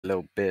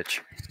Little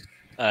bitch.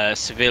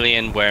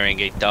 Civilian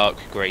wearing a dark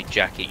grey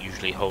jacket,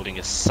 usually holding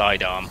a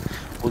sidearm,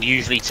 will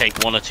usually take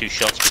 1 or 2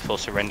 shots before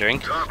surrendering.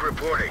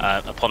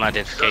 Upon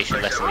identification,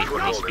 less than lethal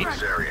needs to be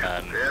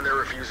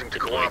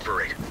deployed.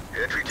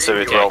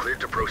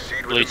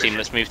 Blue team,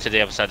 let's move to the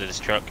other side of this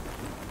truck.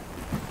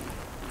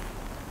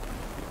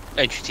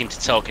 Entry team to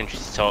talk, entry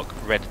to talk.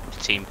 Red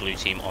team, blue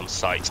team on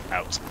site,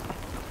 out.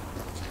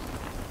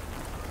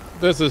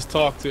 This is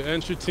talk to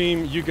entry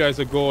team. You guys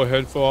are go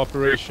ahead for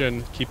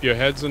operation. Keep your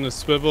heads on the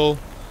swivel,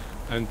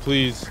 and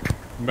please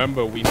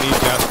remember we need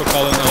gas for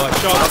calling out.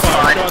 Shots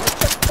fired.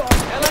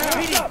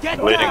 Shots.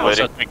 One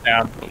suspect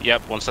down.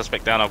 Yep, 1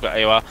 suspect down. I've got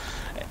AOR.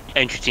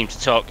 Entry team to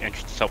talk.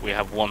 Entry to talk. We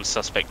have 1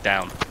 suspect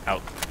down.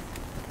 Out.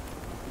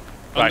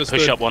 Right, Understood.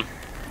 push up 1.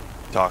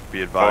 Talk,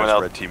 be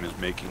advised, red team is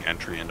making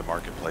entry into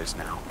marketplace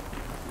now.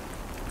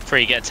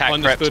 3, get attack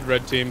Understood, prepped.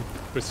 red team.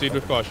 Proceed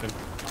with caution.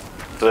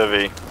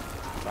 Civvy.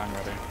 Bang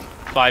ready.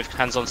 5,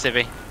 hands on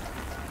civvy.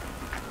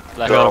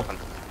 Left Go. open.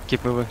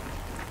 Keep moving.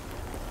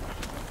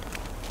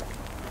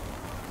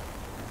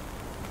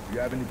 You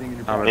have anything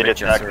in your Need a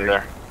tag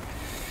there.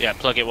 Yeah,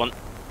 plug it 1.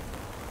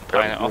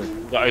 Fire it off.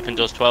 Got open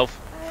doors 12.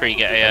 3,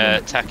 get a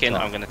attack in.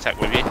 I'm going to attack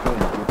with you.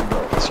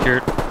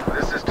 Secured.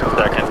 This is Tom.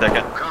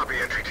 Second. Copy,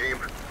 entry team.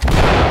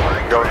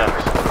 Go now.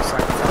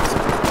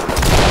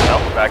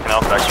 Backing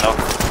out.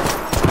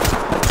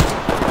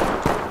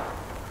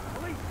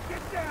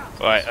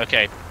 Alright,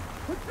 okay.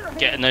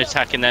 Get no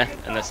attack in there,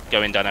 and let's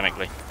go in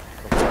dynamically.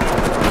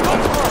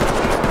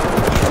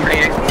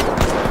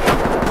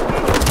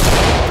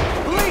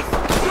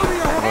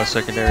 No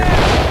secondary.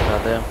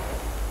 Goddamn.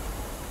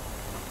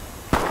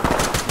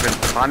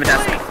 Climb it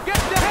down.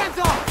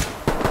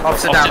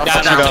 Officer down.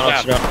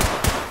 down.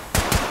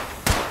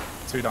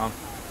 2 down.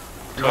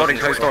 Holding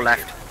close door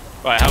left.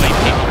 Right, how many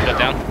people we got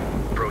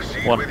down?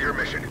 Proceed 1. with your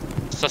mission.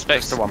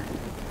 Suspects? Just the 1.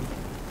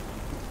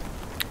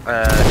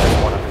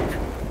 Just 1, I think.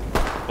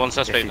 1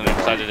 suspect on the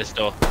other side of this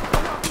door.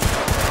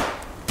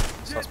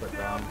 Suspect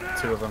down.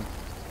 2 of them.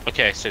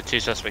 Okay, so 2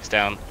 suspects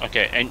down.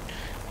 Okay,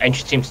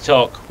 entry team to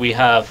talk. We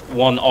have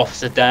 1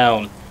 officer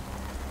down.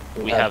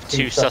 We have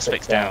 2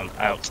 suspects down.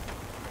 Out.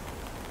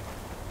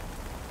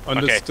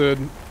 Understood.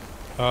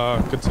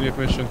 Continue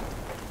mission.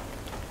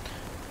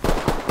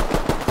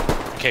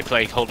 Okay,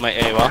 Plague, hold my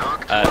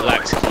AOR.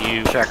 Lax, can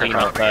you clean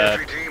up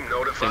Entry team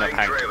notifying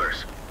Hank.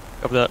 trailers.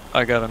 Copy that.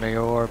 I got an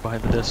AOR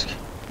behind the disc.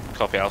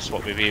 Copy, I'll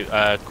swap with you.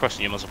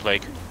 Crossing your muzzle,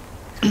 Plague.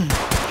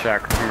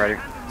 Check, I'm ready.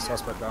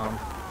 Suspect down.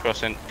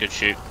 Crossing, good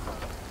shoot.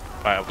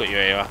 Right, I've got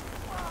your AOR.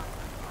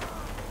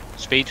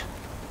 Speed?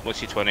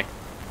 What's your 20?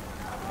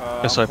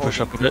 Yes, I push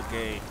up a bit.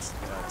 Gate,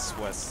 that's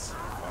west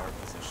of our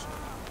position.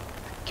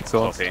 Keep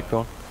going. Copy. Keep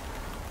going.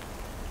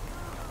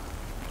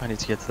 I need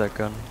to get to that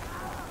gun.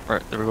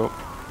 Alright, there we go.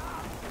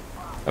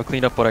 I'll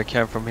clean up what I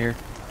can from here.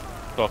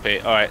 Copy.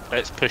 Alright,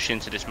 let's push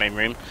into this main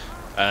room.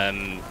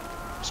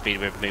 Speed,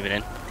 we're moving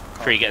in.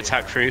 3, get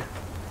attack through.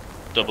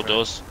 Double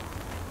doors.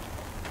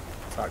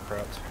 Attack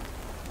prepped.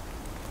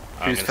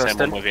 I'm Who's gonna first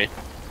send 1 in? with you.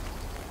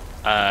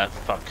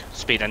 Fuck.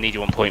 Speed, I need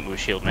you on point with a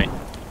shield, mate.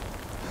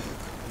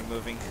 You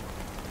moving?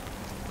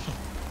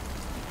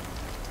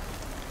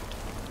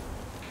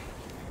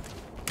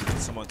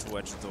 Someone to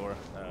wedge the door,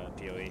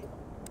 POE.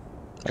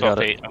 I got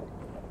Copy. it.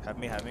 Have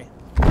me.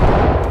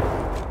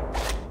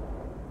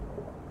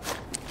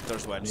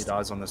 Door's wedged. Need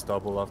eyes on this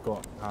double. I've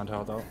got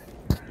handheld out.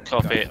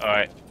 Copy.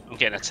 Alright, I'm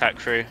getting attack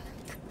through.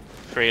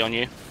 3 on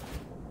you.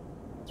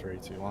 3,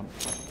 2, 1.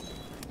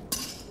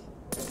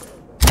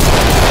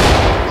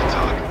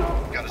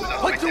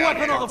 Put your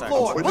weapon on the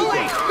floor.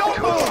 Police, don't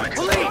move.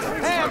 Police,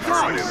 hands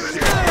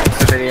up.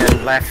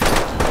 Civilian left.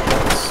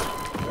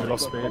 I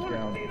lost speed.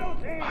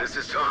 This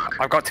is talk.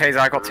 I've got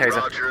taser.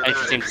 Roger,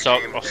 Entry team to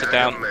talk, officer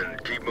down.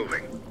 and keep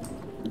moving.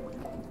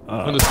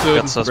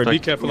 Understood. got suspect. Be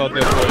careful out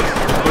there, boys.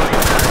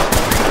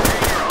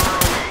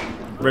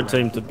 Red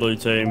team to blue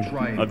team.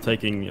 I'm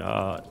taking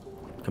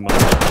command.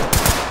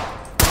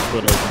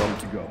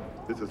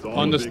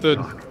 Understood.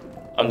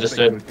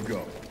 Understood.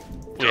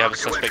 We have a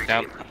suspect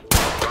down.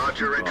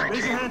 Roger,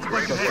 entry team.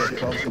 Great work.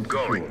 Keep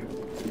going.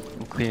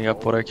 I'm cleaning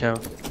up what I can.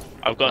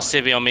 I've got a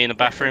civvy on me in the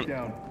bathroom.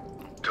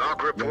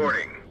 Talk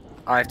reporting.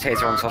 I have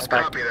taser on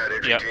suspect. Copy that,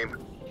 entry Yep. team.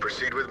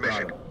 Proceed with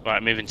mission.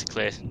 Right, moving to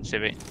clear,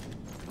 civvy.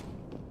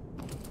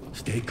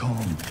 Stay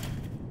calm.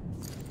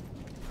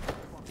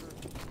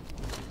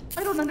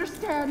 I don't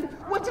understand.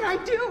 What did I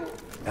do?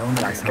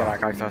 Let's get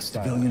that guy first.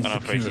 Civilian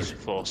Unauthorized secured. use of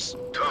force.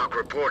 Talk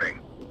reporting.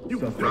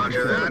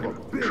 Roger that.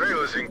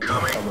 Trailers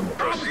incoming.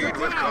 Proceed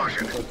with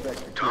caution.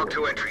 Talk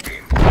to entry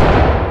team.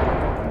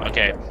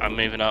 Okay, I'm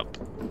moving up.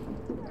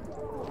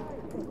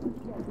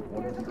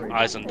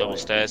 Eyes on double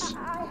stairs.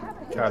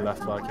 Okay,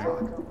 left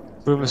Viking.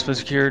 Room has been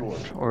secured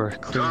or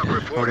cleaned. Talk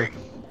reporting.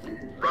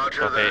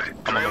 Roger Copy. that.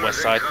 I'm on the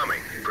west Trailers side.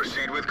 incoming.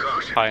 Proceed with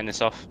caution. Tying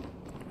this off.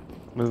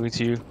 Moving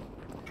to you.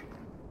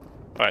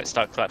 Alright,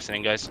 start collapsing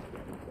in, guys.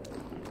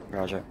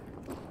 Roger.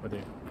 With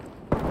you.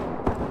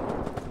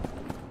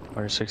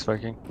 -6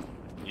 Viking.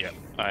 Yep.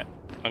 Alright,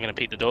 I'm gonna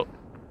peek the door.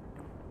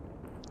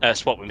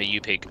 Swap with me,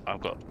 you peek.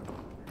 I've got.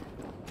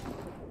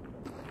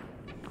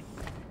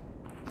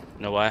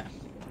 Nowhere.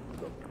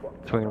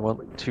 Swinging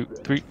 1, 2,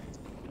 3.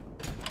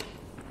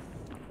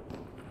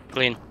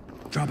 Clean.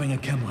 Dropping a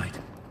chem light.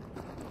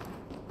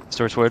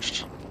 Store's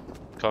wedged.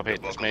 Copy.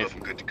 Let's move.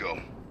 Good to go.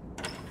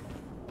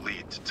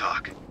 Lead to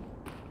talk.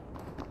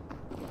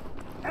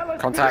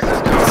 Contact.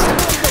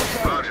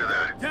 Roger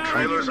that.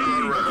 Trailers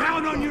on route.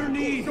 Down on your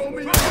knees.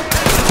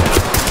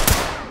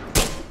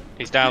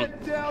 He's down.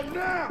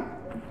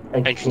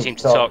 Entry team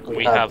to talk.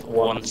 We have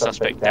one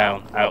suspect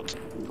down. Out.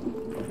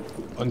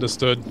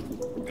 Understood.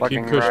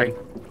 Plugging Keep pushing. right.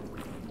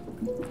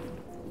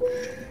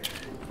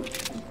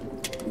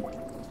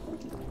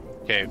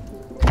 Okay.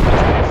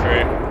 Let's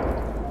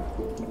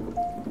move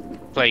through.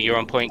 Play, you're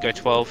on point. Go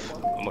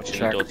 12. I'm watching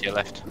Check. the door to your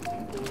left.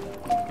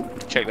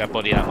 Check that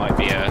body. That might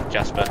be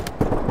Jasper.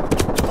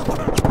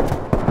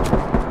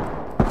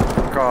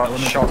 Got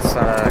shots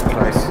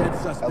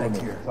close. Suspect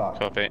here.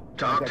 Copy.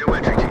 Talk to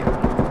entry team.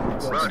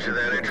 Roger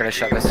that, entry Gonna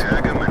shut team. this.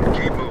 Tag him and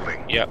keep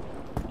moving. Yep.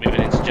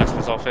 Moving into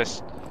Jasper's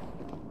office.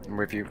 I'm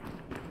with you.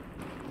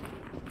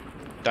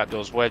 That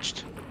door's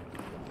wedged.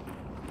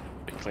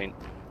 Be clean.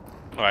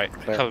 Alright,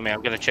 Clear. cover me.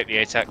 I'm gonna check the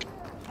ATAC.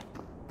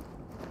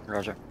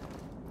 Roger.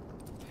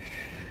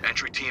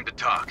 Entry team to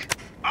talk.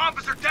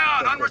 Officer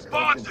down,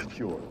 unresponsive.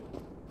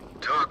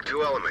 Talk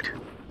to element.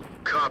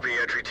 Copy,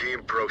 entry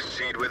team.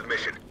 Proceed with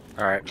mission.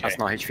 Alright, Okay. that's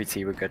not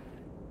HVT, we're good.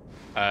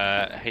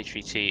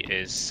 HVT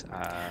is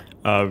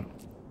Uh,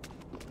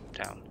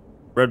 down.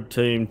 red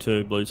team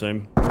to blue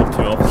team. 2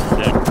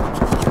 officers down.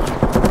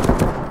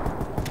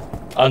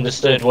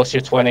 Understood. What's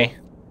your 20?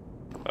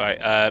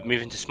 Alright,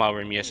 moving to smile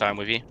room. Yes, I'm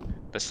with you.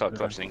 Let's start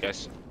collapsing,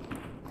 guys.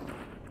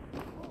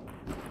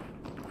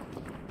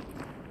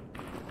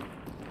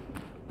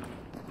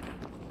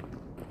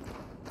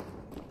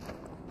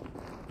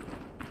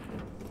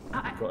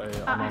 Got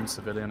a unarmed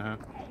civilian here.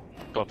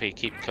 Copy.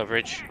 Keep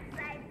coverage.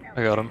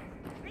 I got him.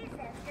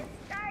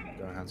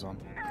 Go hands on.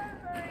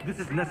 This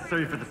is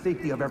necessary for the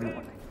safety of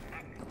everyone.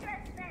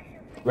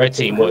 Red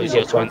team, what is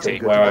your 20?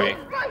 Where are you?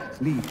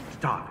 Lead to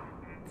talk.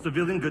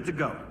 Civilian good to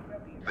go.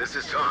 This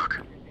is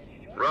talk.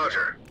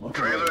 Roger.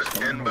 Trailers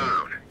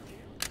inbound.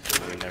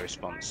 No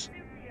response.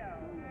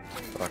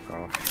 Fuck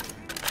off.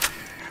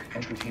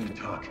 Entry team to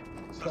talk.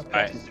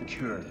 Alright.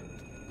 secured.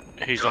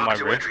 Who's on my Talk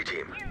to roof? entry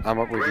team. I'm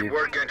up with Great you.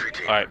 work, entry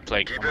team. Alright,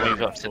 Blake, Keep it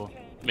move up. up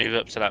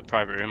to that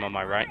private room on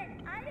my right.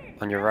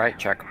 On your right,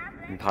 check.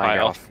 I'm tying Alright,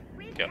 it off. off.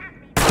 Yep.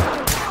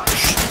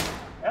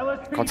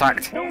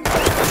 Contact. Shit,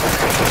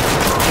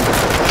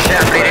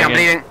 I'm bleeding, I'm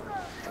bleeding.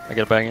 I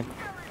got a bang in.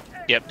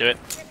 Yep, do it.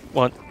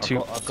 1, 2,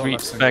 I've got 3.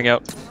 that single. Bang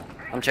out.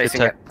 I'm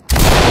chasing Good it.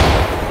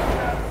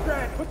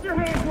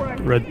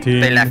 Red team.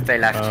 They left, they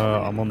left.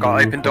 I'm on Got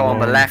the open roof door on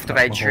the alone. left of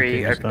My whole entry,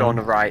 team is open door on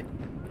the down. right.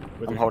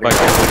 I'm holding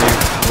Back it.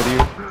 in with you.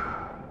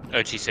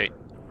 OTC.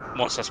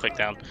 One suspect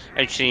down.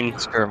 H team,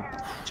 Skirm.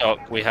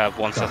 talk. We have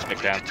one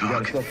suspect down.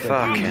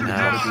 Fucking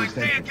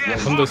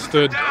hell.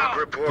 Understood. Talk Do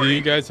reporting.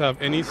 you guys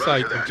have any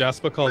sight of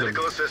Jasper Cullen?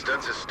 Medical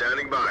assistance is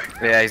standing by.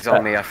 Yeah, he's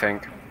on me, I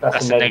think.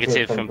 That's a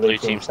negative from blue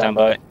team. Stand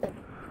by.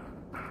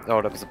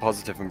 Oh, that was a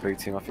positive from blue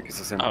team. I think it's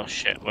the same. Oh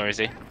shit, where is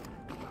he?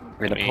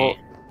 I'm in a me- port.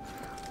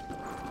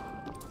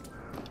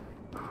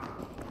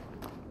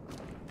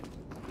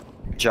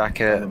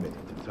 Jacket,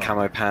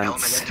 camo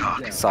pants,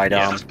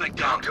 sidearm.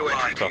 Talk to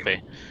entry team.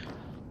 Copy.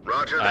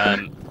 Roger that.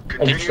 H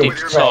Continue team with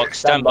to your talk. mission.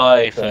 Stand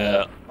by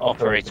for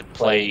Operator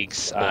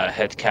Plague's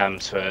head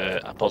cams for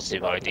a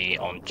positive ID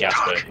on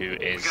Jasper, who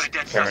is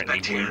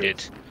currently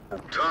wounded,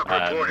 Talk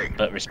reporting.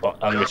 but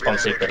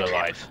unresponsive but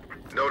alive.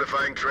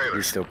 Notifying He's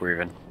trailers. still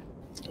breathing.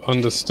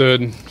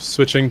 Understood.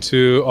 Switching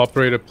to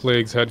Operator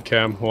Plague's head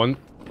cam. 1.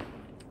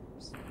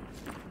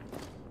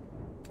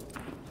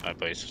 Alright,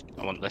 boys.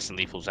 I want less than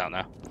lethals out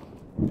now.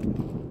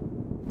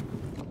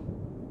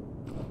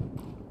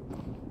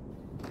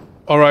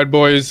 Alright,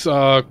 boys.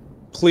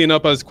 Clean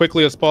up as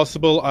quickly as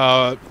possible.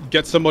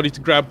 Get somebody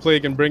to grab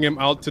Plague and bring him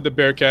out to the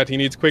Bearcat. He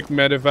needs quick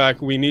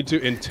medevac. We need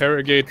to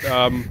interrogate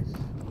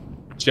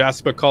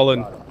Jasper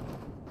Cullen.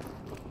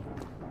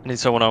 I need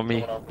someone on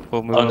me.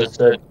 We'll move.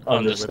 Understood.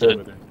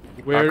 Understood.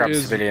 I'll Where grab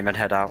is civilian and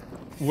head out.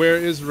 where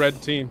is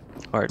red team?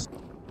 Alright.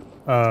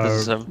 This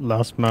is him.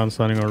 Last man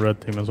standing on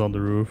red team is on the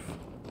roof.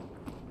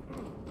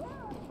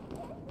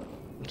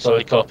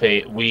 Solid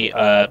copy. We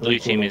blue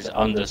team is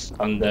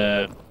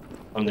underneath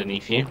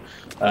you.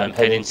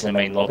 Head into the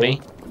main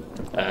lobby.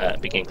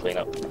 Begin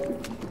cleanup. Copy.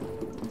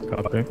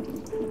 I'm gonna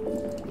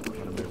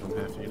move from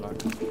here if you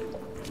like. I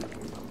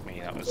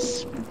mean, that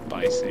was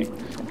spicy.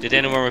 Did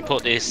anyone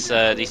report this?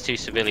 These two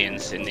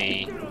civilians in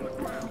the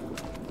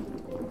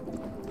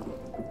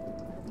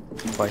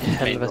By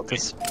main lobby?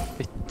 helvetes.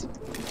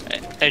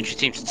 Entry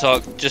team to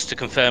talk. Just to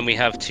confirm, we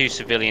have 2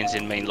 civilians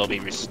in main lobby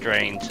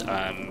restrained.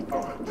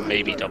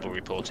 Maybe double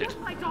reported.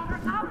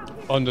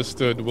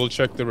 Understood. We'll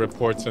check the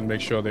reports and make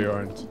sure they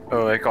aren't.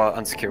 Oh, I got an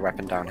unsecured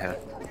weapon down here.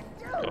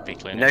 Copy,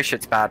 clean. No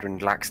shit's bad when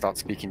Lack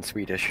starts speaking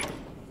Swedish.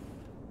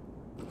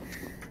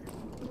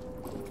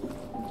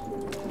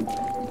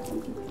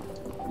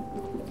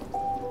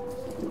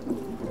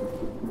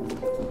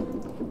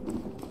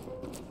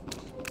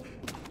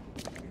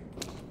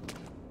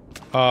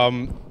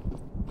 Operator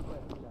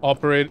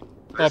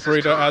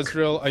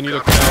Azrael, I need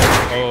a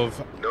count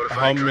of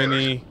how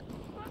many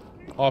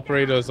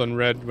operators on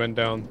red went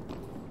down.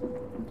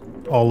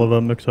 All of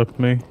them except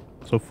me.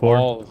 So 4.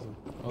 All of them.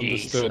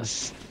 Understood.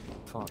 Jesus.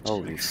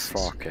 Holy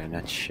fucking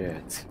that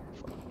shit.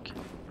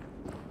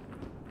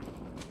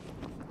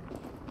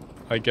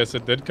 I guess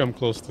it did come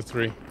close to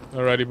 3.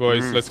 Alrighty,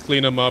 boys, let's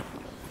clean them up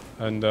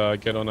and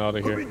get on out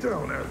of here.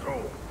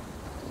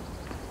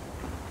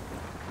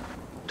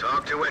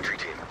 Talk to entry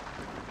team.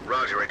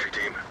 Roger, entry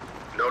team.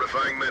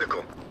 Notifying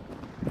medical.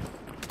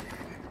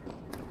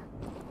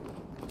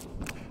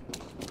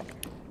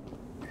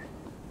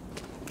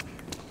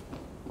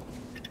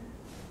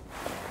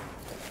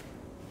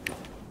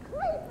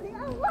 Leave me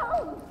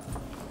alone!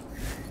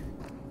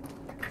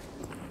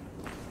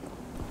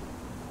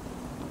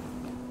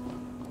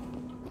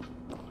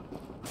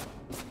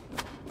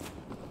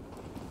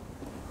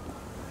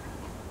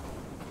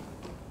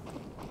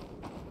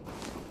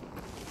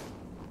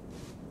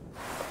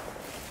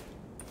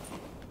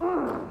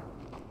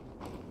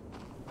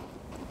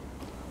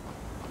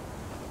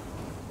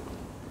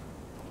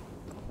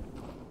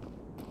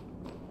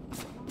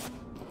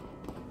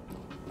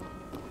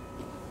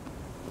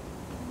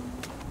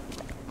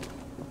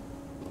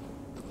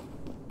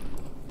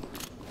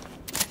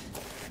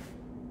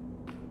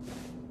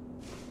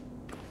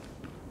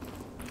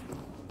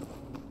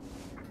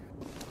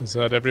 Is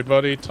that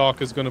everybody?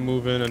 Talk is gonna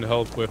move in and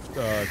help with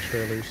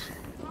trailers.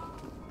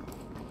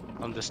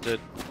 Understood.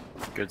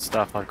 Good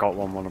stuff. I've got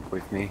one up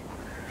with me.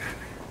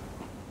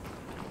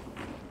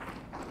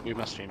 We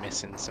must be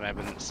missing some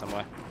evidence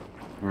somewhere.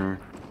 Hmm.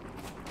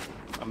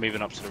 I'm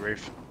moving up to the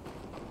roof.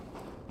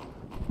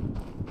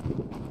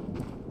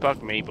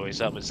 Fuck me, boys.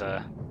 That was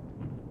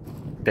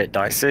Bit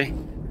dicey.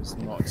 Was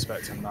not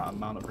expecting that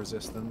amount of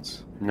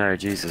resistance. No,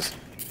 Jesus.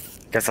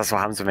 Guess that's what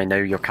happens when they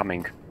know you're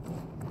coming.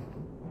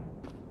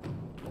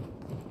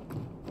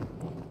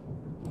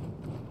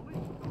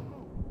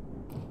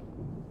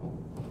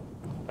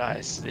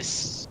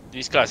 Guys,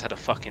 these guys had a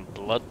fucking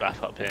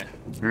bloodbath up here.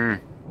 Hmm.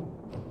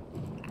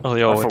 Oh,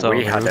 they all I went thought down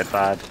we the had roof. it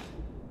bad.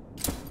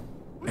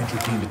 Entry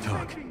team to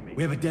talk.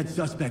 We have a dead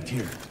suspect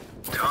here.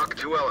 Talk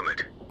to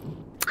element.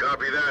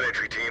 Copy that,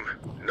 entry team.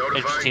 Entry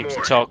Notifying team to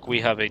more. talk.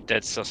 We have a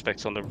dead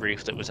suspect on the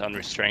roof that was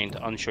unrestrained.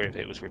 Unsure if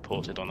it was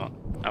reported or not.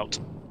 Out.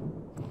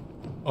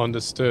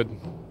 Understood.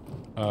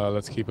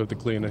 Let's keep up the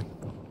cleaning.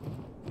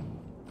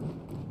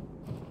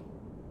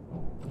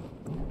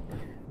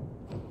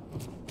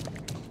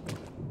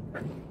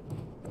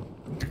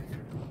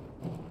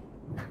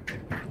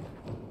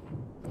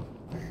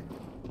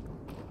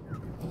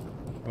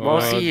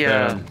 What's he,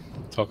 damn.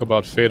 Talk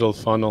about fatal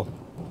funnel.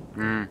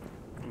 Hmm.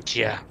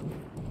 Yeah.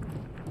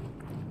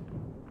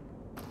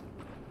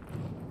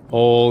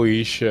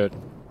 Holy shit.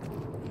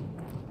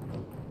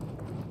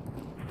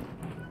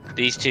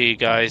 These two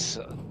guys,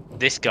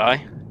 this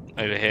guy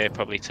over here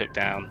probably took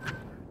down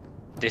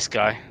this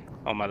guy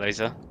on my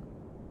laser.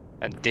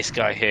 And this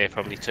guy here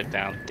probably took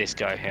down this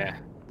guy here.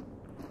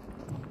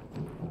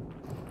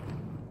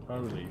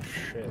 Holy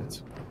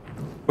shit.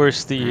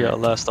 Where's the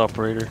last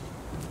operator?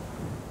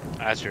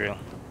 Azareel.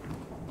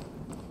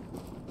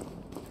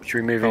 Should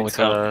we move I'll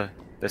into look out.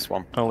 this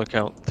one? I only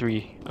count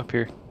 3 up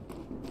here.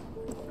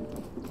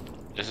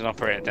 There's an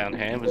operator down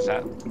here. Was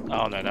that?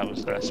 Oh no, that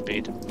was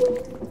speed.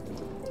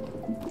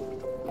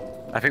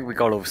 I think we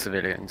got all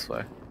civilians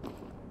though.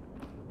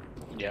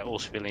 Yeah, all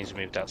civilians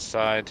moved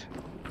outside.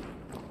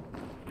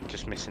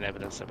 Just missing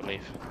evidence, I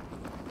believe.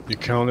 You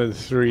counted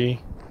 3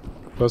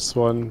 plus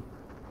 1.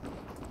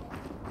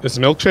 Is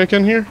milkshake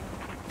in here?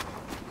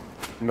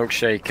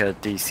 Milkshake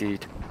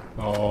DC'd.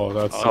 Oh,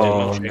 that's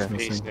Oh, he's milkshake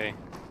missing. PC.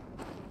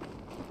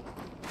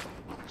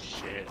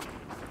 Shit.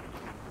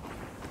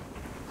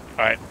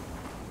 Alright.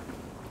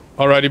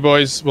 Alrighty,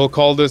 boys. We'll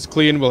call this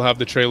clean. We'll have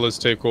the trailers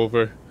take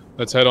over.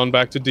 Let's head on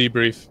back to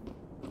debrief.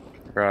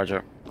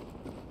 Roger.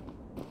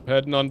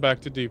 Heading on back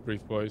to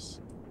debrief, boys.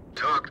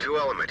 Talk to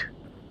element.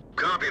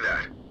 Copy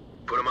that.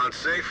 Put him on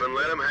safe and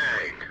let him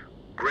hang.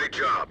 Great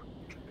job.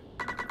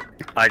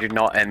 I do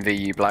not envy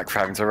you, Black, for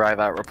having to write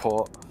that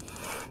report.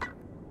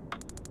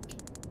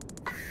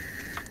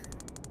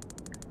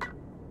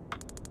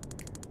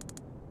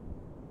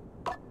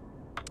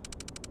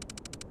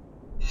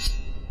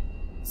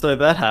 So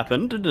that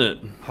happened,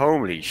 didn't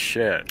Holy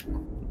shit.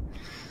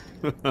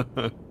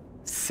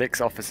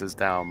 6 officers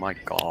down, my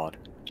god.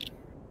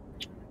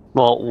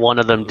 Well, one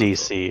of them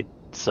DC'd,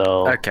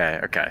 so Okay,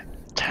 okay.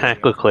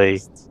 technically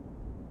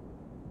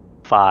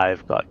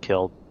 5 got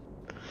killed.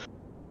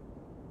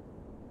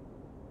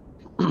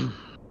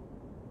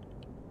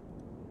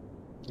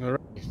 Alright,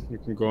 you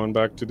can go on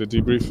back to the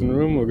debriefing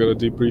room. We'll get a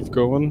debrief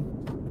going.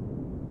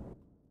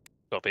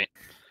 Copy.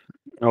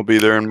 I'll be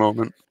there in a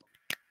moment.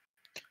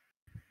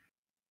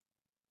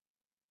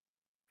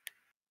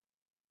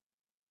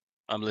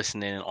 I'm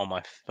listening on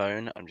my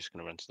phone. I'm just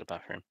going to run to the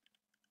bathroom.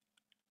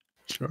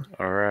 Sure.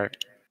 Alright.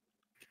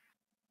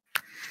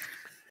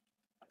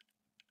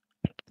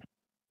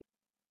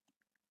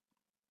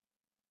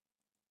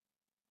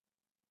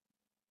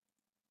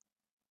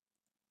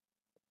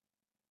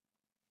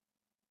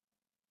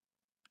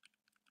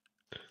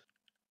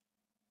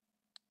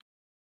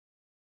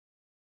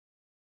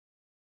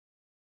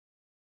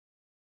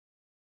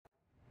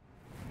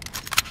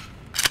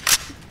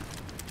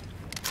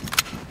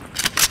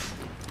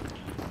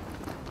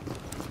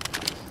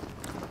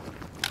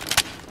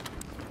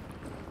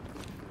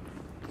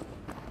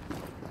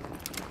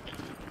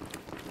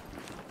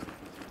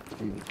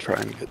 try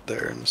and get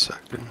there in a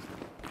second.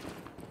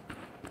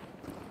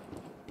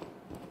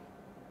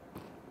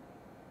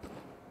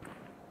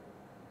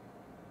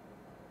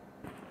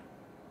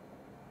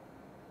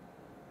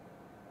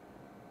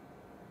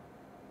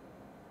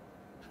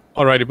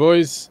 Alrighty,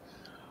 boys.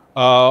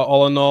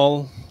 All in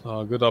all,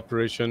 good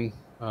operation.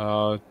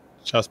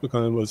 Jasper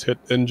Cullen was hit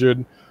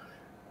injured,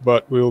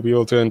 but we will be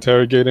able to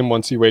interrogate him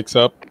once he wakes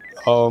up.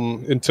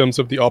 In terms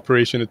of the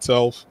operation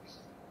itself,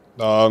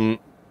 a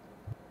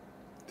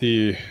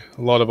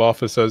lot of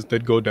officers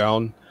did go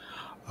down.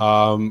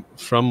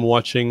 From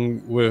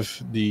watching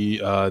with the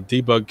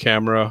debug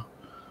camera,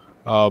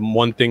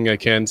 one thing I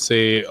can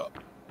say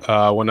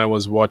when I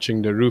was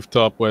watching the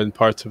rooftop when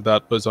parts of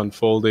that was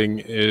unfolding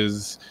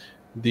is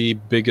the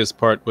biggest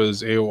part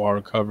was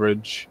AOR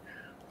coverage.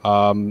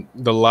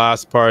 The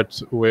last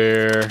part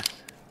where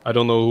I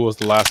don't know who was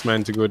the last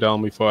man to go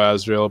down before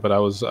Azareel, but I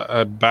was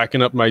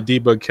backing up my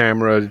debug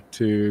camera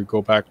to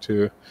go back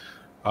to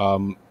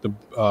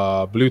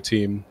the blue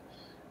team,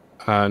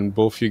 and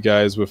both you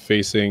guys were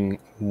facing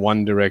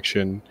one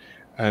direction,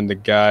 and the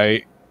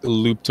guy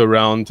looped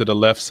around to the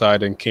left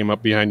side and came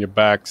up behind your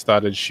back,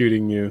 started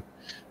shooting you.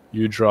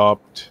 You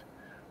dropped.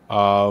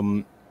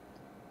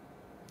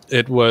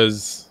 It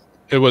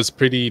was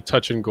pretty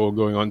touch and go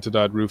going onto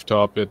that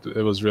rooftop.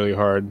 It was really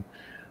hard.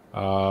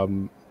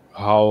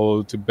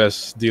 How to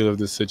best deal with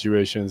these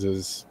situations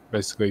is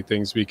basically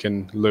things we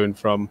can learn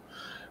from.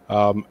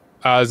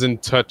 As in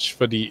touch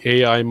for the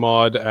AI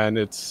mod and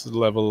its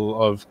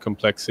level of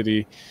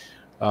complexity,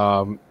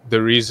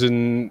 the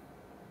reason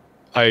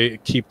I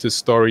keep the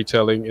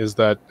storytelling is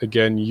that,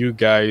 again, you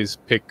guys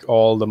pick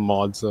all the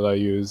mods that I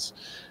use.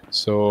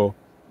 So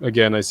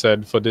again, I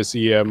said for this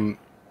EM,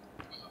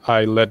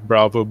 I let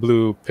Bravo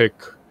Blue pick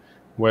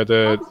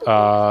whether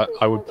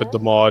I would put the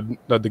mod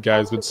that the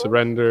guys would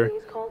surrender,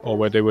 or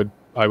whether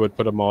I would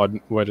put a mod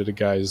whether the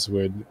guys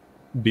would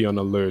be on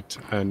alert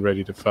and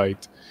ready to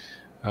fight.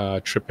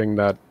 Tripping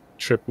that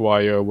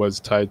tripwire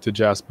was tied to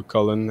Jasper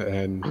Cullen,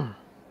 and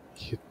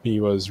he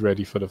was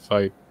ready for the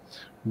fight.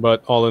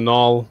 But all in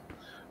all,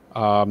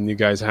 you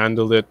guys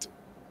handled it.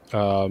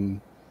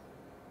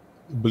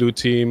 Blue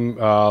team,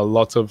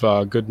 lots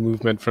of good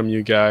movement from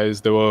you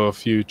guys. There were a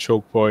few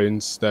choke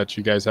points that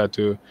you guys had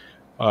to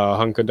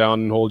hunker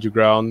down and hold your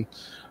ground.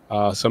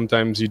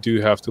 Sometimes you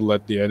do have to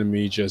let the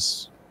enemy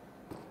just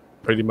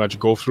pretty much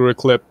go through a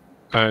clip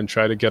and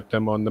try to get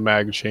them on the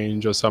mag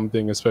change or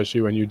something, especially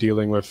when you're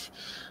dealing with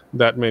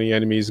that many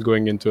enemies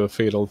going into a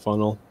fatal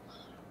funnel.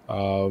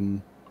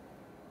 All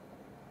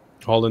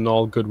in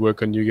all, good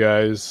work on you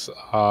guys.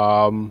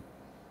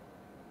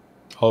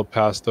 I'll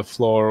pass the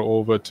floor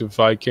over to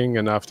Viking,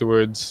 and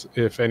afterwards,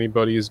 if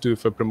anybody is due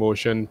for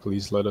promotion,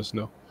 please let us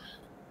know.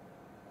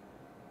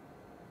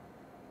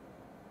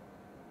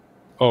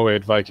 Oh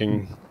wait,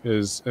 Viking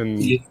is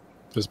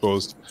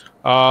indisposed.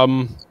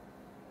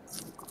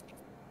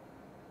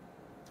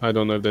 I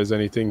don't know if there's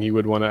anything he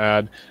would want to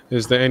add.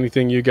 Is there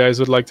anything you guys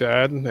would like to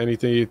add?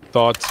 Anything,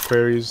 thoughts,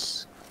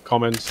 queries,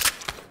 comments,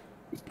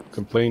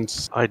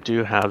 complaints? I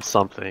do have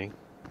something.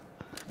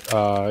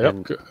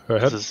 Yep, go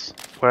ahead. This is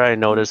where I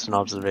noticed an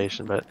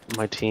observation, but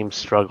my team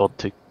struggled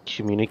to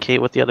communicate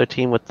with the other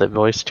team with the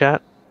voice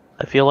chat,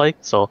 I feel like.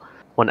 So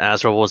when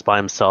Azareel was by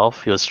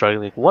himself, he was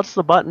struggling. What's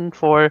the button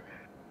for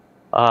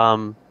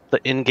the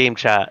in-game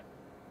chat?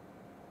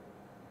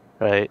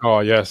 Right? Oh,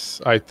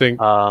 yes. I think...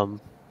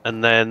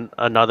 and then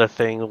another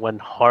thing, when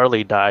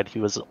Harley died, he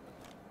was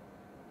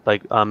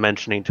like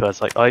mentioning to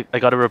us, like, I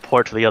got to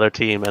report to the other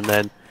team, and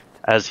then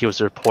as he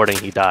was reporting,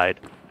 he died.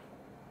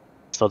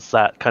 So it's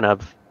that kind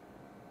of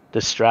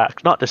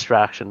not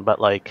distraction, but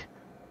like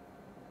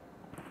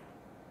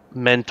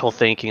mental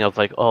thinking of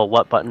like, oh,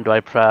 what button do I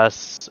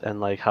press,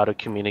 and like how to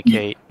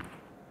communicate.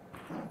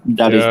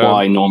 That is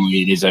why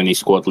normally it is only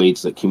squad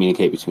leads that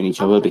communicate between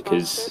each other,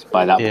 because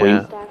by that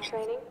point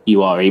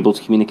you are able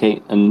to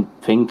communicate and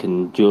think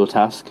and dual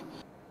task.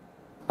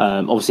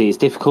 Obviously it's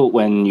difficult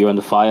when you're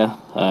under fire.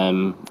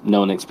 No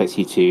one expects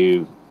you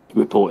to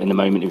report in the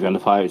moment if you're under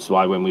fire, which is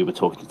why when we were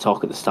talking to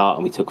Tok at the start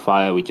and we took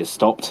fire, we just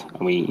stopped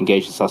and we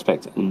engaged the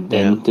suspect and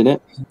then did it.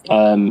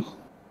 I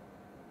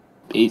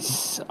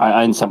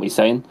understand what you're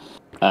saying.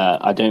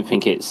 I don't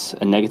think it's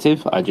a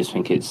negative. I just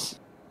think it's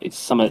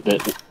something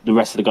that the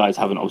rest of the guys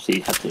haven't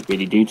obviously had to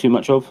really do too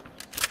much of.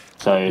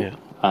 So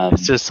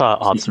it's just an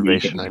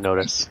observation I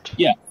noticed.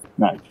 Yeah,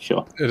 no,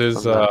 sure. It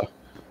is.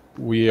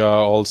 We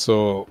are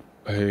also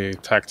a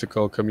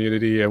tactical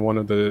community, and one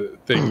of the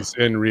things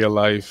in real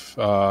life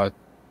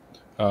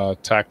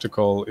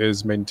tactical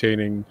is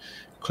maintaining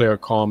clear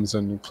comms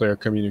and clear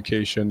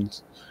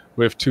communications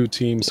with two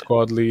team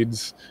squad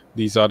leads.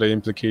 These are the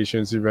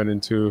implications you run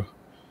into,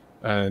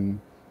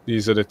 and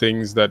these are the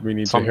things that we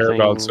need to hear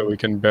about so we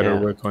can better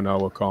work on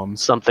our comms.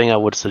 Something I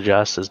would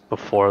suggest is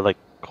before like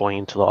going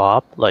into the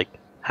op, like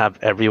have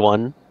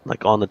everyone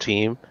like on the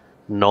team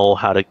know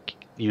how to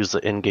use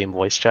the in-game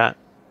voice chat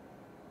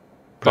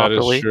properly.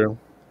 That is true.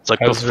 It's like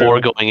before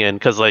going in,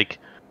 because like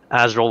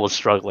Azareel was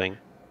struggling.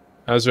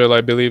 Azareel, I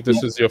believe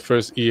this is your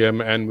first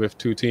EM and with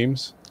two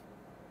teams.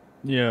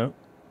 Yeah.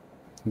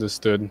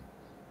 Understood.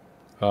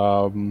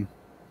 I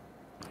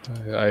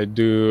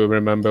do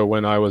remember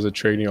when I was a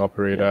training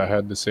operator, I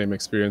had the same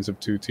experience of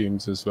 2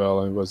 teams as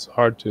well, and it was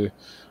hard to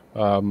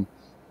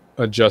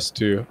adjust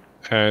to.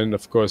 And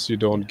of course, you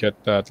don't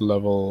get that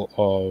level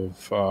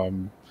of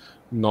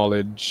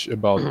knowledge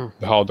about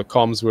how the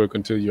comms work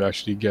until you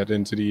actually get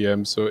into the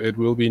EM. So it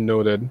will be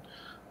noted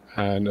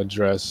and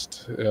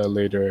addressed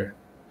later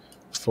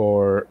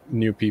for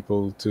new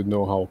people to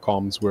know how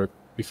comms work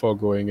before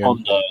going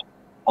in.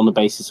 On the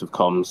basis of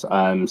comms,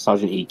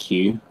 Sergeant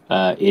EQ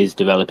is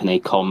developing a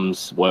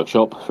comms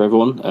workshop for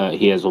everyone.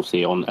 He is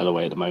obviously on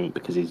LOA at the moment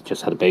because he's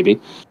just had a baby.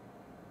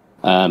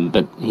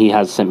 But he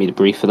has sent me the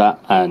brief for that,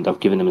 and I've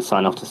given him a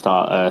sign-off to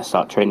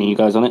start training you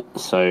guys on it.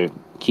 So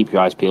keep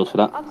your eyes peeled for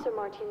that. Officer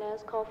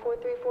Martinez, call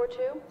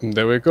 4342.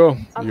 There we go.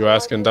 You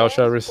ask and thou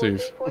shalt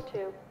receive.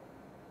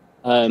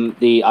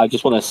 I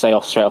just want to say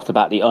straight off the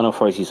bat, the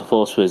unauthorized use of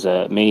force was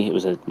me. It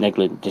was a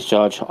negligent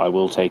discharge. I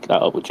will take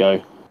that up with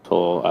Joe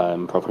for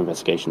proper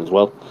investigation as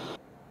well.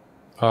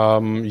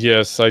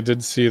 Yes, I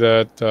did see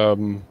that.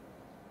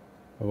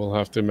 I will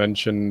have to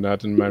mention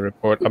that in my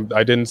report.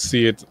 I didn't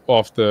see it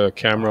off the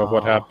camera of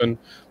what happened,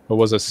 but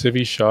was a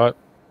civvy shot?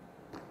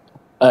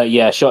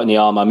 Yeah, shot in the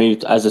arm. I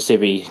moved, as a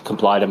civvy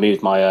complied, I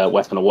moved my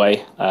weapon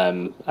away,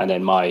 and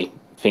then my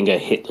finger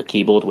hit the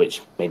keyboard,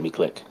 which made me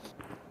click.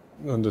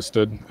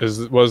 Understood.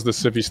 Was the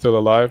civvy still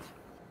alive?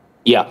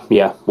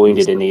 Yeah,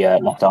 wounded in the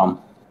left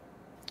arm.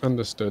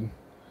 Understood.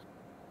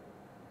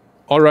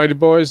 Alrighty,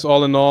 boys.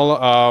 All in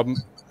all,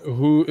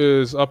 who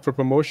is up for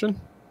promotion?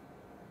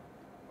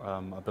 I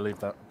believe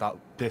that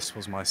this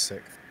was my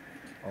 6th.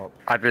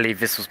 I believe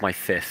this was my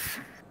 5th.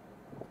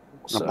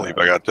 I believe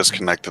I got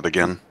disconnected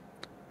again.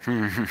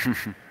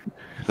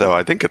 Though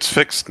I think it's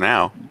fixed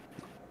now.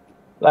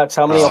 Lex,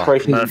 how many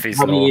operations? Murphy's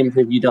How many Law. EMs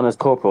have you done as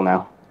corporal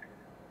now?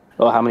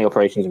 Or how many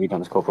operations have you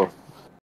done as corporal?